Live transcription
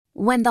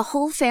When the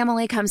whole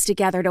family comes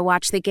together to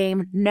watch the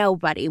game,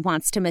 nobody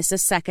wants to miss a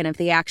second of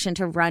the action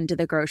to run to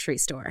the grocery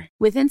store.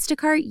 With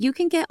Instacart, you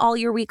can get all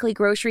your weekly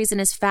groceries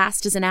in as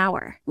fast as an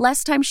hour.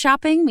 Less time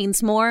shopping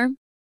means more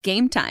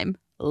game time.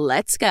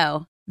 Let's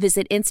go.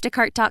 Visit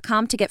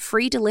instacart.com to get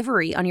free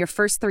delivery on your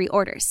first 3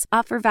 orders.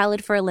 Offer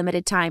valid for a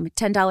limited time.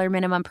 $10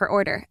 minimum per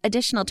order.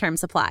 Additional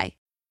terms apply.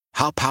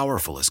 How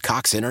powerful is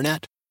Cox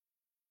Internet?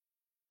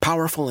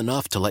 Powerful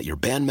enough to let your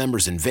band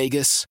members in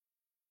Vegas,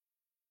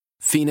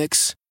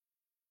 Phoenix,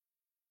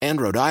 and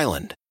Rhode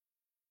Island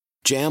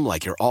jam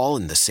like you're all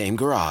in the same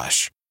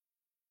garage.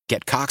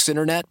 Get Cox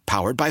Internet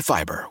powered by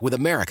fiber with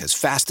America's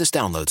fastest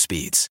download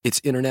speeds.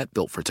 It's internet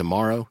built for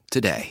tomorrow,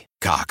 today.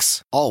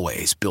 Cox,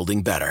 always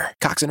building better.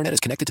 Cox Internet is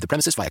connected to the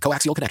premises via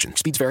coaxial connection.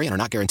 Speeds vary and are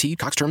not guaranteed.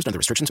 Cox terms and other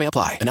restrictions may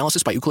apply.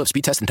 Analysis by Ookla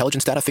Speed Test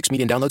Intelligence Data. Fixed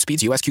median download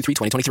speeds. US Q3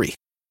 2023.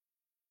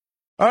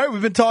 All right,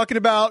 we've been talking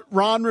about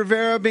Ron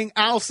Rivera being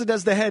ousted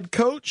as the head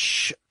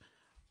coach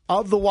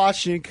of the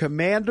Washington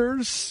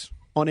Commanders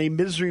on a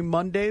Misery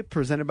Monday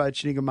presented by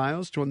Chiniga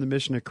Miles. Join the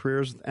mission at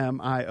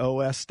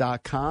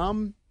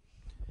careerswithmios.com.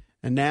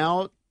 And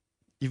now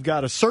you've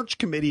got a search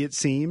committee, it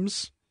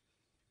seems,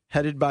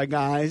 headed by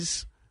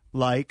guys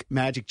like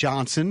Magic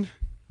Johnson,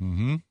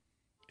 an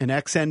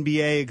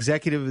ex-NBA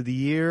Executive of the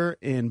Year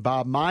in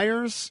Bob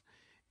Myers,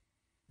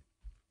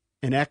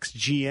 an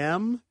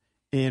ex-GM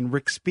in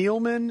Rick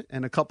Spielman,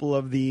 and a couple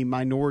of the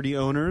minority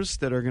owners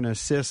that are going to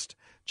assist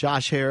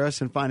Josh Harris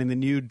in finding the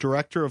new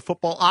director of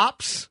football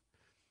ops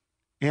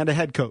and a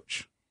head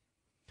coach.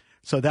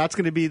 So that's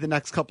going to be the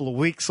next couple of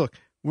weeks. Look,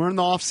 we're in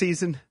the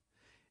offseason.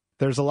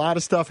 There's a lot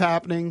of stuff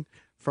happening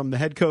from the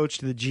head coach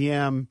to the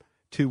GM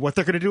to what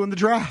they're going to do in the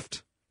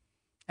draft.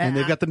 And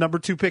they've got the number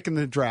 2 pick in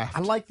the draft.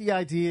 I like the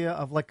idea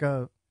of like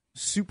a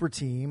super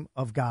team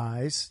of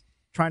guys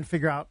trying to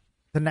figure out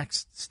the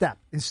next step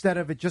instead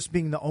of it just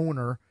being the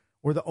owner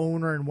or the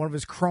owner and one of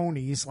his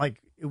cronies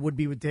like it would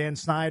be with Dan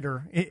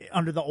Snyder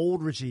under the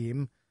old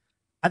regime.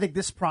 I think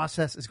this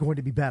process is going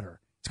to be better.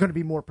 It's going to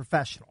be more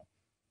professional.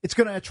 It's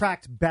going to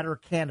attract better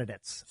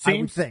candidates, I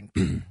would think.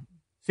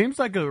 Seems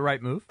like a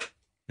right move.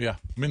 Yeah.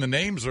 I mean, the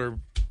names are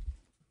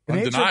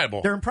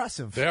undeniable. They're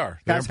impressive. They are.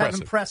 Guys have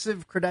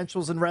impressive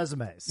credentials and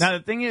resumes. Now,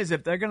 the thing is,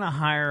 if they're going to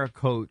hire a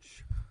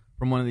coach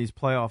from one of these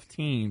playoff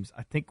teams,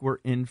 I think we're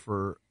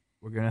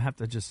going to have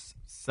to just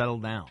settle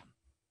down.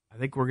 I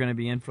think we're going to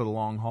be in for the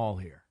long haul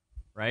here,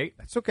 right?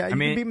 That's okay. You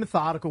can be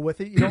methodical with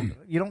it. You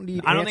don't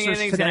need I don't think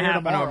anything's going to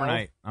happen tomorrow.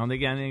 overnight. I don't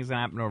think anything's going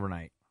to happen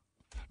overnight.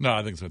 No,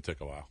 I think it's going to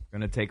take a while.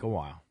 Going to take a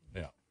while.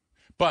 Yeah.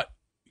 But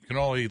you can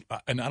only,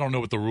 and I don't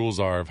know what the rules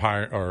are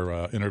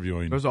of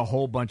interviewing. There's a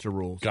whole bunch of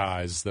rules.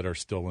 Guys that are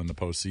still in the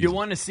postseason. You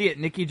want to see it.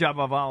 Nikki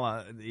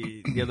Jabavala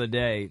the other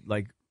day,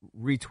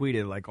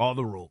 retweeted, all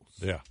the rules.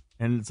 Yeah.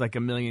 And it's like a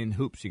million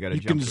hoops you got to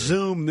jump through. You can through.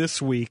 Zoom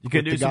this week. You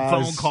can do some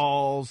phone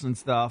calls and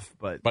stuff.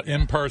 But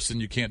in person,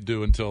 you can't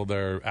do until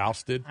they're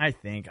ousted? I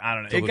think. I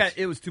don't know.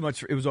 It was too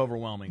much. It was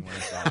overwhelming when I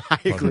saw it. I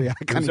agree. I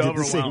kind of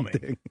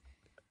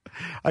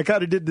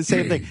did the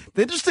same thing.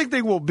 The interesting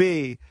thing will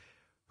be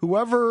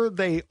whoever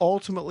they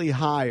ultimately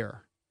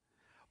hire,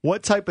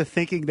 what type of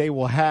thinking they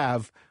will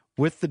have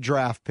with the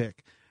draft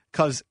pick.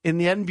 Because in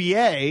the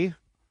NBA,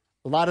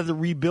 a lot of the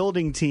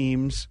rebuilding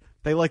teams,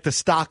 they like to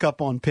stock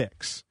up on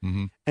picks.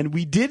 Mm-hmm. And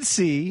we did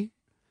see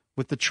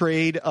with the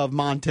trade of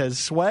Montez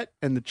Sweat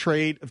and the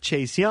trade of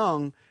Chase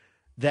Young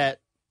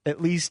that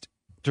at least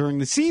during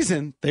the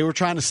season, they were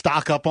trying to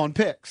stock up on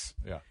picks.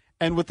 Yeah.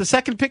 And with the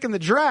second pick in the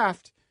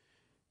draft,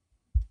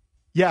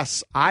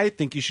 yes, I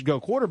think you should go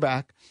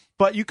quarterback,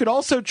 but you could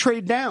also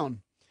trade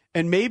down.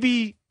 And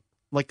maybe,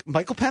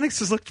 Michael Penix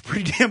has looked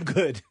pretty damn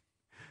good.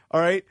 All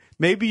right?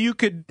 Maybe you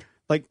could,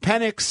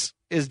 Penix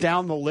is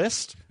down the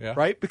list,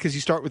 right? Because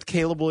you start with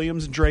Caleb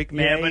Williams and Drake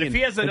May. Yeah, but if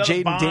he has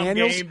another bomb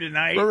game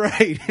tonight,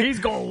 right. He's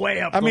going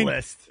way up the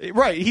list.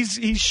 Right.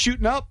 He's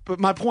shooting up, but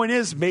my point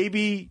is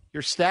maybe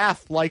your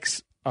staff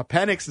likes a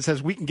Penix and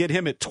says we can get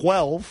him at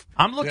 12.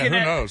 I'm looking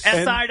at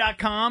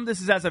SI.com. This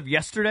is as of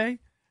yesterday.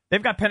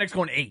 They've got Penix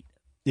going 8.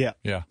 Yeah.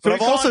 Yeah. So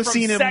I've also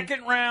seen him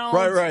second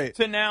round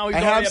to now. I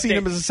have seen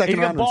him as a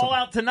second round. He's going to ball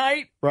out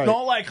tonight. Right.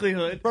 No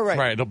likelihood.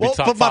 Right. It'll be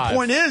top but 5. my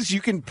point is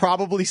you can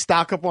probably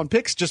stock up on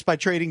picks just by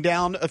trading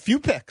down a few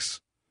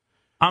picks.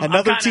 I'm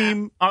out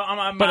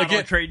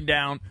on trading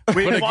down.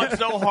 We fought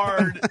so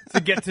hard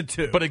to get to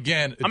 2. But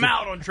again, I'm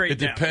out on trading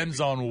down. It depends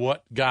on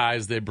what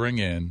guys they bring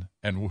in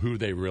and who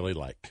they really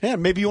like. Yeah,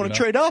 maybe you want to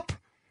trade up.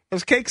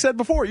 As Cake said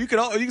before, you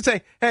could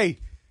say, hey,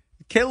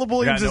 Caleb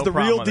Williams is the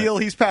real deal.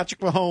 He's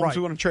Patrick Mahomes. Right.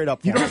 We want to trade up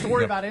for You don't have to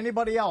worry about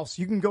anybody else.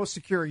 You can go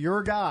secure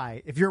your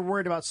guy. If you're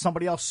worried about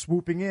somebody else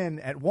swooping in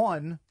at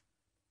 1,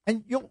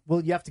 and you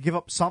have to give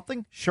up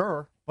something?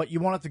 Sure. But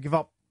you won't have to give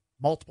up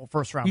multiple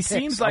first-round picks. He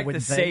seems like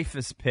the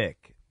safest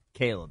pick,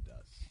 Caleb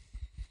does,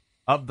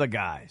 of the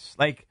guys.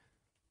 The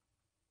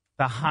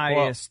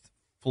highest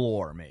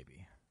floor,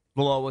 maybe.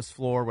 The lowest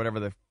floor, whatever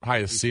the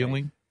highest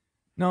ceiling?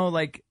 No,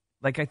 I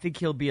think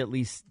he'll be at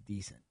least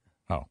decent.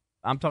 Oh.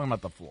 I'm talking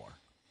about the floor.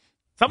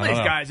 Some of these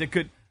guys, it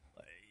could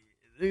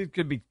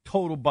be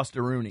total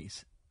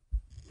bustaroonies.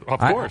 Of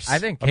course. I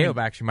think Caleb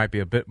actually might be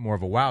a bit more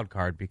of a wild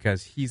card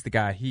because he's the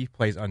guy, he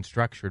plays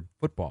unstructured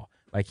football.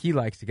 Like, he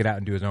likes to get out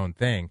and do his own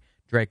thing.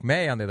 Drake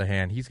May, on the other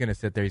hand, he's going to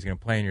sit there, he's going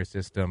to play in your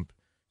system,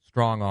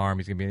 strong arm,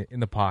 he's going to be in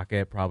the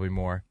pocket probably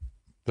more.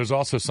 There's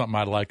also something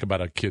I like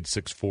about a kid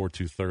 6'4",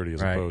 230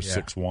 as opposed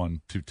to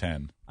 6'1",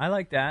 210. I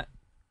like that.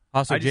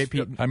 Also,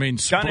 JP, I mean,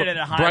 done it at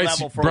a high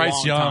level for a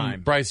long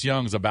time. Bryce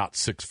Young's about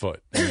 6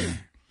 foot.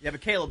 Yeah,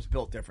 but Caleb's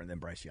built different than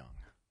Bryce Young.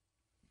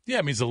 Yeah,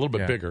 I mean, he's a little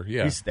bit bigger.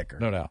 Yeah, he's thicker.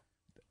 No doubt.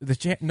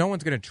 No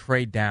one's going to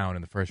trade down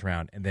in the first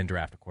round and then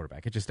draft a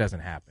quarterback. It just doesn't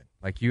happen.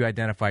 Like, you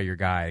identify your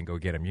guy and go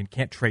get him. You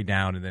can't trade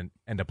down and then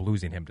end up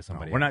losing him to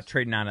somebody else. We're not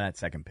trading down to that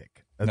second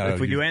pick. No, if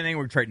we do anything,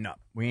 we're trading up.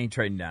 We ain't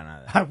trading down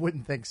out of that. I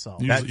wouldn't think so.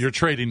 You're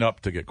trading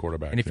up to get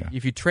quarterback. And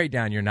if you trade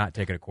down, you're not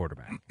taking a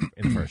quarterback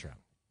in the first round.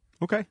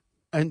 Okay.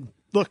 And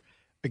look,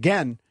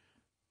 again,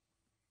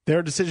 there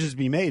are decisions to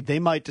be made. They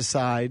might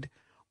decide,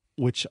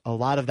 which a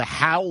lot of the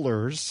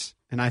howlers,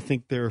 and I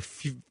think there are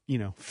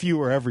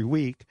fewer every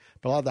week,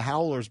 but a lot of the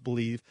howlers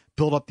believe,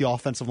 build up the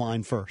offensive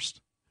line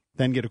first,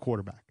 then get a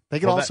quarterback. They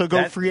could also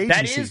go free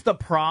agency. That is the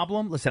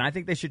problem. Listen, I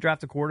think they should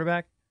draft a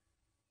quarterback,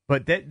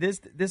 but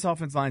this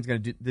offensive line is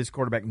going to do this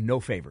quarterback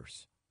no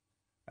favors.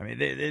 I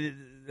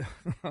mean,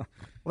 well,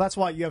 that's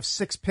why you have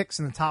 6 picks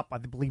in the top, I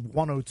believe,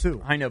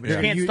 102. I know, but you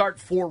can't start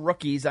 4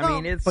 rookies. I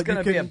mean, it's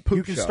going to be a poop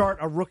You can show. start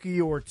a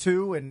rookie or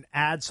 2 and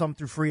add some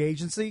through free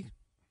agency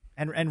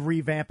and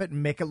revamp it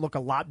and make it look a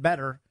lot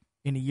better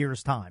in a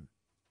year's time.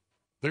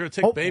 They're going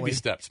to take baby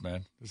steps,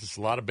 man. There's just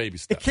a lot of baby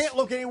steps. It can't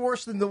look any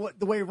worse than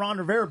the way Ron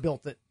Rivera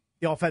built it,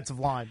 the offensive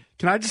line.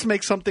 Can I just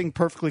make something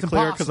perfectly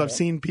clear? Because I've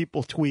seen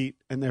people tweet,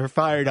 and they're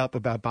fired up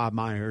about Bob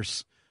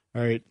Myers.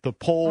 All right, the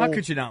poll. How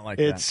could you not like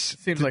that?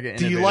 Seems like an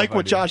do you like what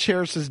idea. Josh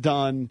Harris has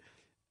done?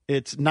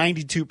 It's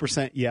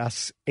 92%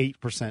 yes,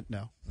 8%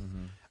 no.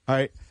 Mm-hmm. All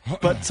right,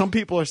 but some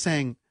people are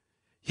saying,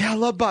 yeah, I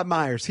love Bob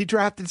Myers. He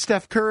drafted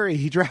Steph Curry.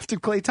 He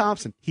drafted Klay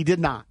Thompson. He did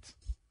not.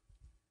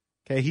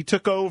 Okay, he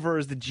took over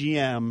as the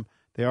GM.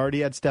 They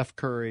already had Steph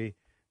Curry.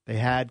 They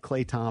had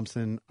Klay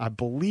Thompson. I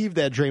believe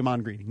they had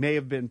Draymond Green. He may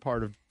have been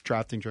part of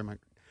drafting Draymond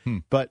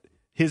Green. But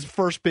his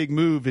first big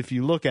move, if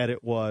you look at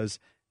it, was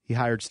he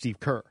hired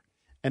Steve Kerr.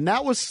 And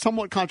that was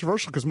somewhat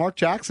controversial because Mark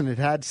Jackson had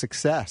had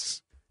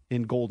success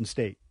in Golden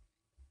State.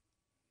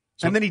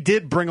 And then he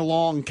did bring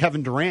along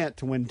Kevin Durant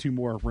to win 2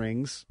 more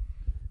rings.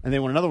 And they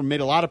won another one,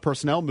 made a lot of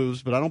personnel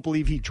moves, but I don't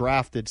believe he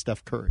drafted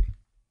Steph Curry.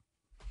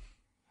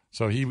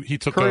 So he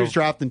took Curry over. was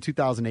drafted in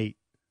 2008.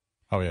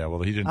 Oh, yeah.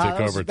 Well, he didn't take over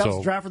That was until.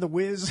 the draft for the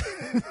Wiz.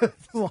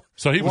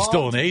 So he was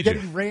still an agent.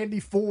 Getting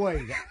Randy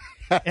Foy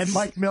and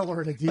Mike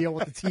Miller in a deal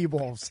with the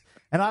T-Wolves.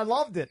 And I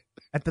loved it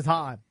at the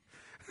time.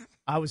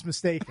 I was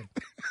mistaken.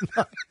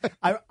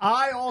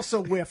 I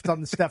also whiffed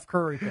on the Steph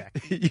Curry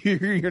pick.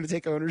 You're going to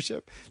take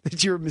ownership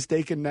that you're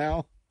mistaken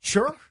now?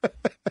 Sure.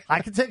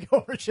 I can take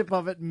ownership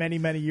of it many,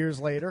 many years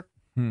later.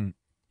 All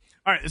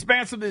right, let's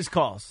answer these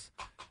calls.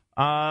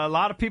 A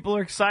lot of people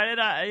are excited.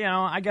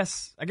 I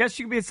guess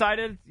you can be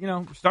excited.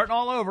 We're starting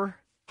all over.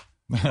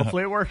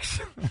 Hopefully it works.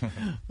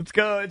 Let's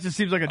go. It just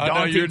seems like a daunting I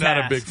know you're not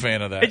task. a big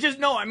fan of that.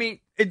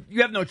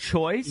 You have no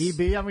choice.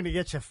 EB, I'm going to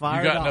get you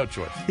fired up. You got no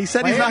choice. He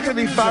said he's not going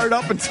to be fired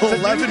up until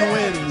 11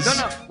 wins.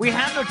 No, we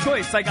have no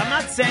choice. Like, I'm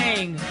not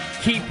saying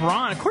keep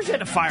Ron. Of course you had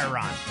to fire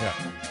Ron. Yeah.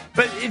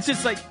 But it's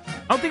just like,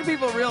 I don't think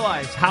people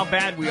realize how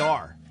bad we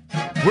are.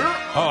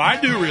 I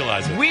do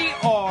realize it. We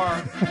are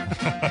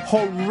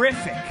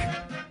horrific.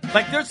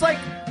 Like, there's like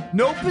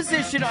no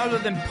position other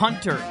than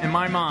punter in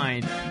my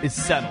mind is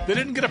settled. They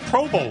didn't get a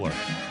Pro Bowler.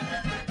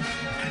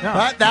 No.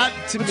 That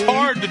to It's me,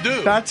 hard to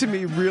do. That to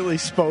me really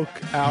spoke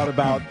out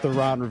about the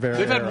Ron Rivera.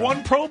 They've had era.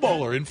 1 Pro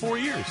Bowler in 4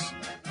 years.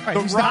 Right,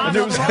 he's not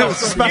There was a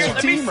special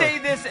Let me teamer. say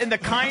this in the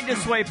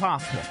kindest way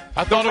possible.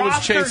 I thought it was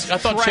roster's Chase. I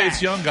thought trash.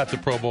 Chase Young got the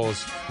Pro Bowl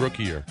his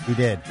rookie year. He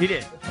did. He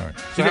did. All right.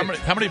 So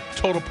how many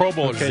total Pro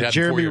Bowlers has he Okay, had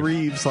Jeremy in 4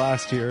 years? Reeves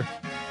last year.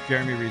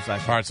 Jeremy Reeves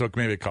last year. All right, so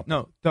maybe a couple.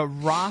 No, the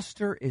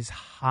roster is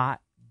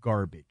hot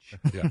garbage.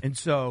 Yeah. And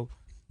so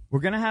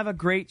we're going to have a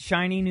great,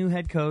 shiny new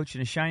head coach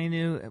and a shiny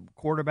new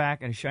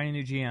quarterback and a shiny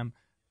new GM.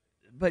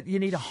 But you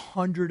need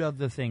 100 of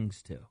the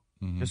things, too,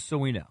 just so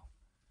we know.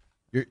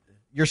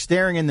 You're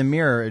staring in the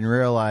mirror and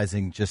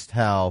realizing just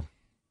how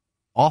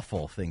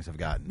awful things have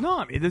gotten. No,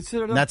 I mean,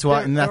 And that's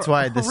why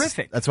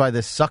horrific. that's why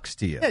this sucks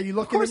to you. Yeah, you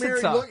look Of in the course mirror,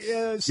 it you look,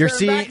 sucks. You're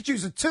staring back seeing- at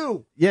you's a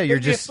 2. Yeah, you're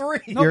Maybe a just 3.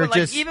 No, you're but, like,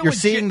 just even you're with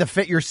seeing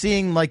you're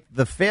seeing like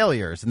the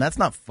failures, and that's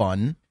not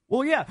fun.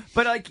 Well, yeah,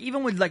 but like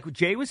even when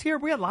Jay was here,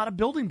 we had a lot of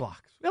building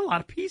blocks. We had a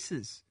lot of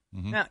pieces.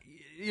 Now,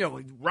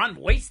 Ron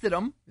wasted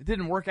them. It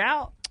didn't work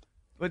out.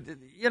 But They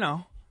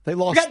we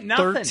lost got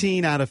nothing.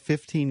 13 out of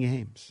 15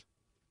 games.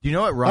 Do you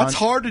know what, Ron? That's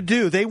hard to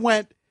do. They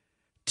went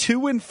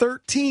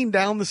 2-13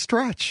 down the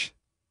stretch.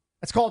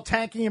 That's called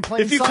tanking and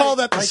playing. If you call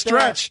that the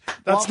stretch,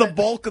 that's the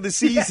bulk of the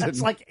season.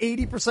 It's like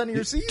 80% of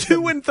your season.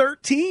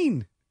 2-13.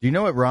 Do you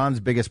know what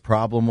Ron's biggest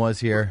problem was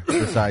here,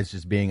 besides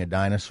just being a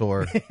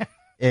dinosaur,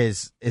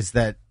 is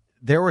that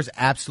there was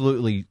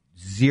absolutely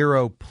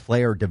zero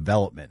player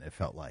development. It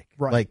felt like,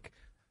 Right.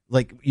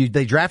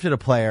 they drafted a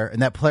player,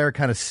 and that player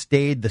kind of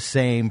stayed the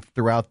same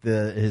throughout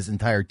his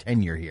entire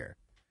tenure here.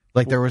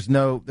 Like there was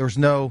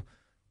no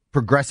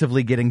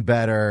progressively getting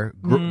better,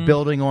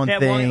 building on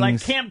things. Well,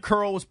 like Cam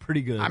Curl was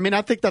pretty good. I mean,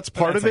 I think that's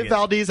part of it,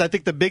 Valdez. I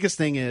think the biggest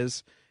thing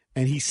is,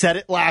 and he said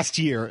it last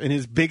year in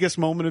his biggest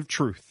moment of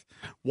truth,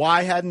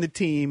 why hadn't the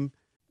team...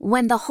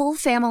 When the whole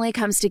family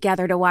comes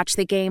together to watch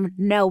the game,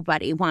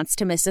 nobody wants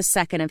to miss a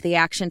second of the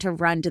action to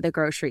run to the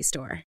grocery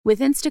store.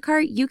 With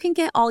Instacart, you can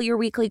get all your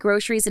weekly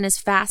groceries in as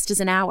fast as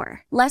an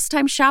hour. Less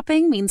time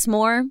shopping means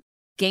more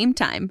game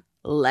time.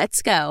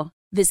 Let's go.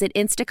 Visit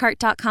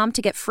instacart.com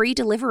to get free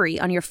delivery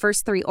on your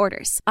first 3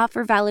 orders.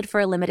 Offer valid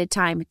for a limited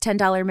time.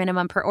 $10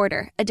 minimum per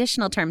order.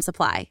 Additional terms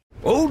apply.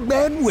 Old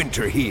Man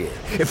Winter here.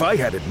 If I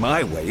had it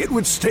my way, it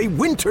would stay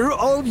winter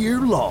all year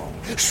long.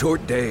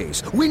 Short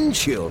days, wind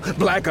chill,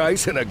 black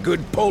ice, and a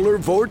good polar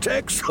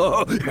vortex.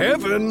 Oh,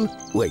 heaven.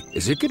 Wait,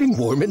 is it getting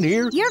warm in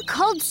here? Your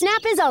cold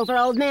snap is over,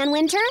 Old Man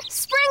Winter.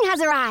 Spring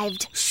has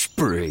arrived.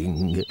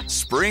 Spring.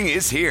 Spring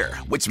is here,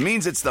 which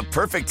means it's the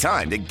perfect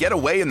time to get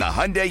away in the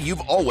Hyundai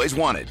you've always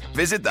wanted.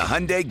 Visit the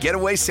Hyundai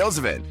Getaway Sales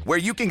Event, where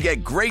you can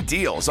get great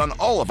deals on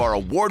all of our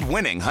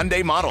award-winning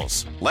Hyundai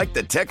models, like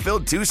the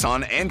tech-filled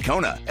Tucson and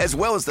Kona, as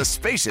well as the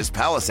spacious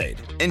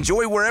Palisade.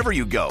 Enjoy wherever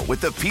you go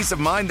with the peace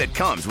of mind that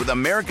comes with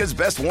America's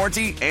best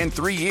warranty and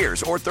 3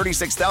 years or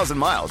 36,000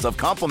 miles of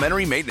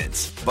complimentary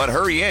maintenance. But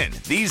hurry in,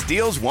 these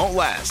deals won't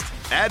last.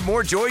 Add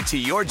more joy to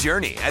your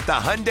journey at the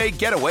Hyundai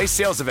Getaway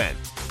Sales Event.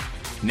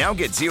 Now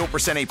get 0%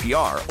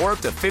 APR or up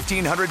to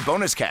 $1,500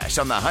 bonus cash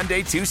on the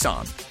Hyundai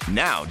Tucson.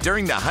 Now,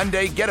 during the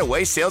Hyundai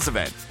Getaway Sales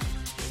Event.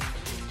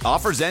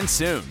 Offers end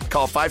soon.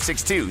 Call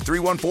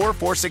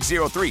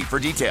 562-314-4603 for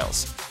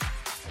details.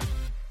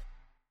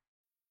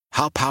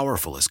 How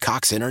powerful is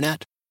Cox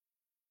Internet?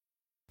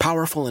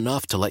 Powerful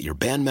enough to let your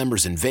band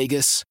members in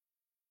Vegas,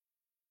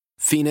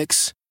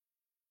 Phoenix,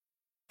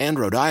 and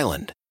Rhode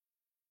Island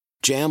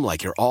jam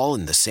like you're all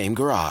in the same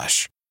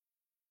garage.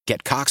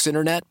 Get Cox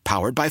Internet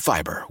powered by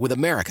fiber with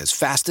America's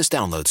fastest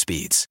download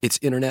speeds. It's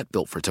internet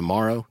built for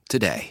tomorrow,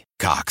 today.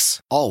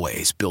 Cox,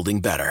 always building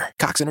better.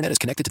 Cox Internet is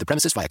connected to the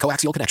premises via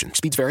coaxial connection.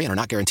 Speeds vary and are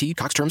not guaranteed.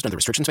 Cox terms and other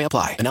restrictions may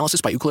apply.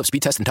 Analysis by Ookla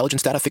Speed Test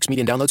Intelligence Data. Fixed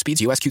median download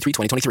speeds. US Q3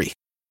 2023.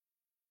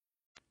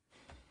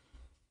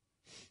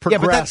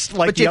 Progressed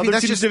like the other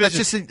team's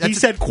division. He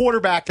said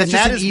quarterback. That's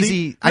just an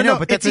easy. I know,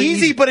 but that's it's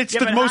easy, but it's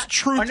the most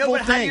truthful I know,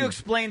 but thing. how do you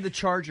explain the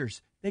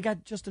Chargers? They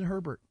got Justin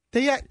Herbert.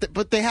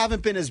 But they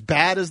haven't been as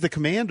bad as the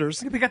Commanders.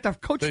 They got their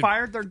coach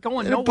fired. They're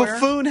going nowhere. A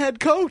buffoon head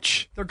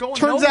coach. They're going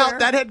Turns nowhere. out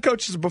that head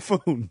coach is a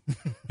buffoon.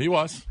 He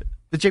was.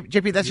 But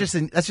JP, that's just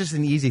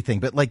an easy thing.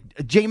 But like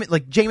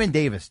Jamin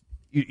Davis,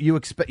 you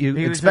expect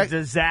a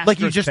disastrous like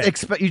you just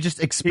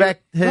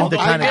expect him to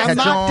kind of catch on. I'm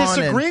not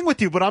disagreeing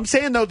with you, but I'm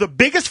saying though the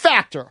biggest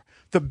factor,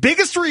 the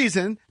biggest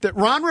reason that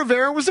Ron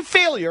Rivera was a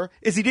failure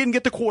is he didn't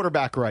get the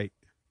quarterback right.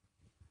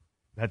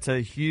 That's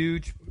a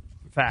huge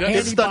fact.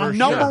 It's the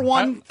number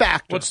one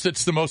factor.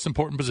 It's the most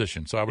important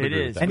position, so I would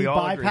agree with that. And he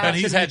bypassed and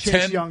he's had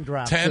Chase Young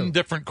draft 10 too.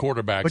 different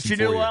quarterbacks. But you in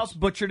know 4 who years. else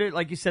butchered it?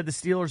 Like you said, the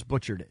Steelers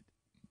butchered it.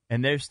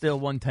 And they've still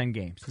won 10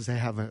 games. Because they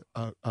have a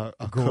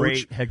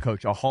great coach. head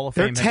coach, a Hall of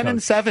Fame They're head coach.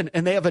 10-7,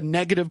 and they have a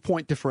negative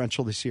point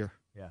differential this year.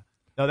 Yeah.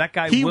 No, that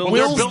guy He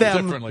wills them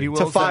differently.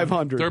 to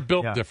 500. They're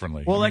built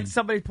differently. Well, like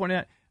somebody pointed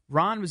out,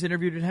 Ron was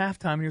interviewed at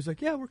halftime, and he was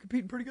like, "Yeah, we're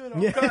competing pretty good. I'm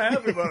kind of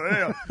happy about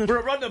it. Yeah.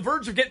 We're on the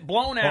verge of getting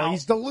blown out." Well,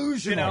 he's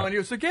delusional. And he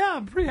was like, "Yeah,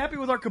 I'm pretty happy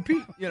with our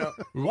compete."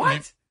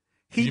 What?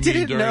 He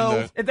didn't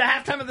know At the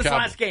halftime of this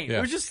last game. Yeah.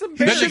 It was just some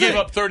Then they gave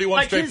up 31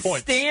 like straight his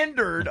points.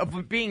 standard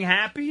of being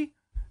happy.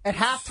 At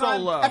halftime, So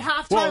low.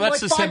 Well, that's like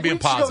just 5 him being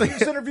weeks ago, positive. he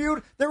was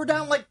interviewed. They were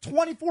down like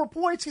 24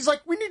 points. He's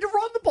like, we need to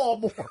run the ball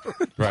more.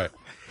 Right.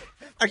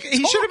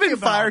 He should have been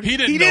fired. He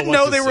didn't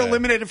know what they to were say.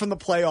 eliminated from the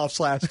playoffs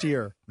last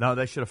year. No,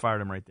 they should have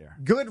fired him right there.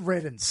 Good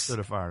riddance. Should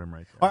have fired him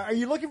right there. Are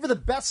you looking for the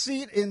best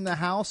seat in the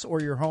house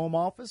or your home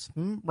office?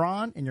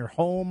 Ron, in your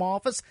home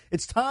office?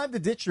 It's time to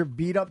ditch your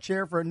beat-up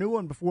chair for a new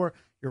one before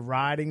you're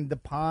riding the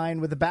pine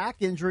with a back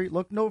injury.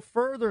 Look no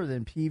further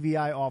than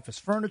PVI Office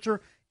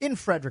Furniture in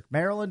Frederick,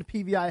 Maryland.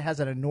 PVI has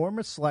an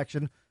enormous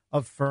selection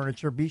of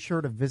furniture. Be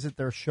sure to visit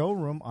their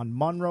showroom on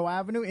Monroe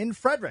Avenue in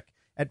Frederick.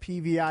 At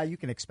PVI, you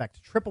can expect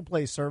a triple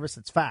play service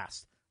that's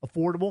fast,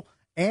 affordable,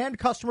 and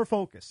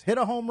customer-focused. Hit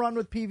a home run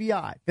with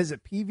PVI.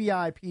 Visit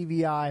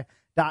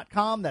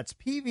PVIPVI.com. That's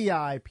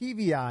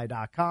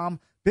PVIPVI.com.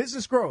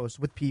 Business grows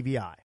with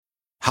PVI.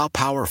 How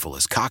powerful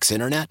is Cox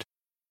Internet?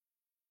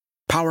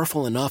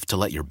 Powerful enough to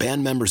let your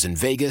band members in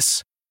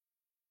Vegas,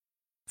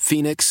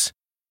 Phoenix,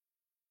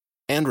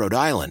 and Rhode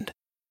Island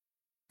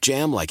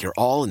jam like you're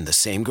all in the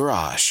same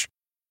garage.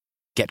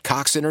 Get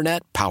Cox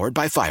Internet powered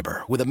by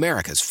fiber with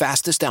America's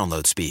fastest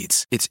download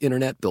speeds. It's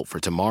internet built for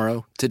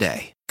tomorrow,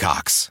 today.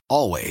 Cox,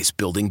 always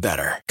building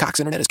better. Cox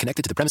Internet is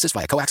connected to the premises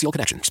via coaxial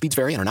connection. Speeds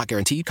vary and are not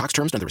guaranteed. Cox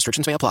terms and other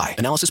restrictions may apply.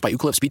 Analysis by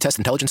Ookla Speed Test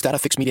Intelligence Data.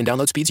 Fixed median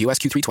download speeds. US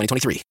Q3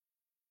 2023.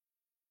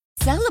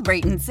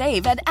 Celebrate and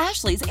save at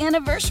Ashley's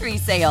Anniversary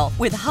Sale.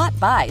 With Hot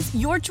Buys,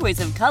 your choice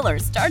of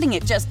colors starting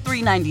at just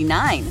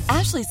 $3.99.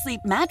 Ashley Sleep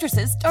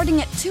mattresses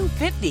starting at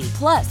 $2.50.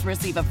 Plus,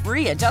 receive a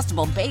free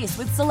adjustable base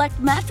with select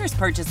mattress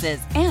purchases.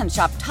 And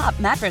shop top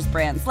mattress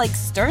brands like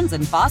Stearns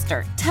 &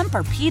 Foster,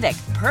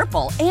 Tempur-Pedic,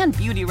 Purple, and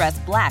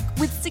Beautyrest Black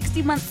with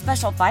 60-month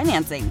special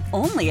financing.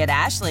 Only at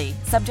Ashley.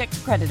 Subject to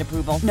credit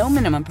approval. No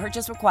minimum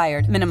purchase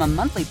required. Minimum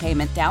monthly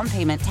payment, down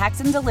payment, tax,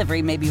 and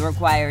delivery may be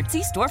required.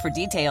 See store for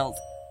details.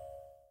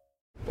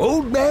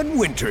 Old Man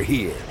Winter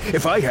here.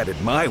 If I had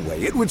it my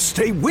way, it would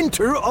stay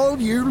winter all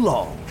year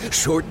long.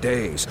 Short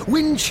days,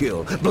 wind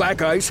chill,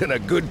 black ice, and a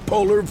good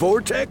polar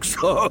vortex.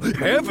 Oh,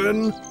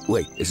 heaven!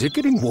 Wait, is it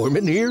getting warm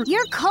in here?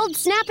 Your cold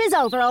snap is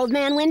over, Old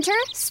Man Winter.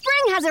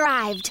 Spring has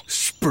arrived.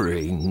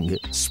 Spring.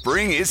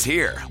 Spring is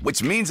here,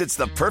 which means it's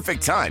the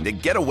perfect time to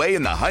get away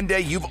in the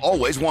Hyundai you've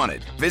always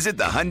wanted. Visit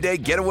the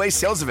Hyundai Getaway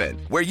Sales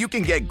Event, where you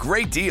can get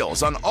great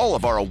deals on all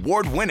of our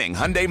award-winning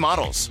Hyundai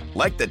models,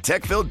 like the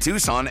tech-filled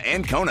Tucson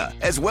and Kona,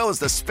 as well as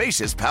the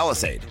spacious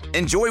Palisade.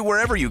 Enjoy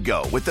wherever you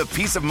go with the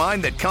peace of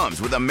mind that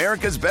comes with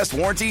America's best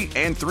warranty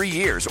and 3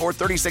 years or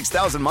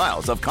 36,000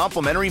 miles of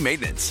complimentary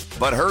maintenance.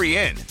 But hurry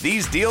in,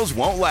 these deals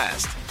won't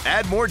last.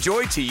 Add more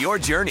joy to your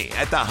journey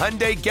at the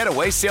Hyundai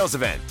Getaway Sales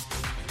Event.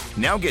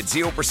 Now get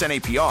 0%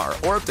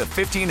 APR or up to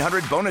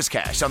 $1,500 bonus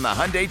cash on the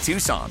Hyundai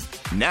Tucson.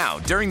 Now,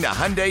 during the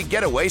Hyundai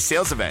Getaway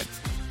Sales Event.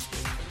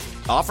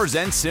 Offers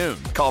end soon.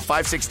 Call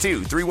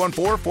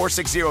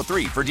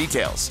 562-314-4603 for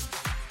details.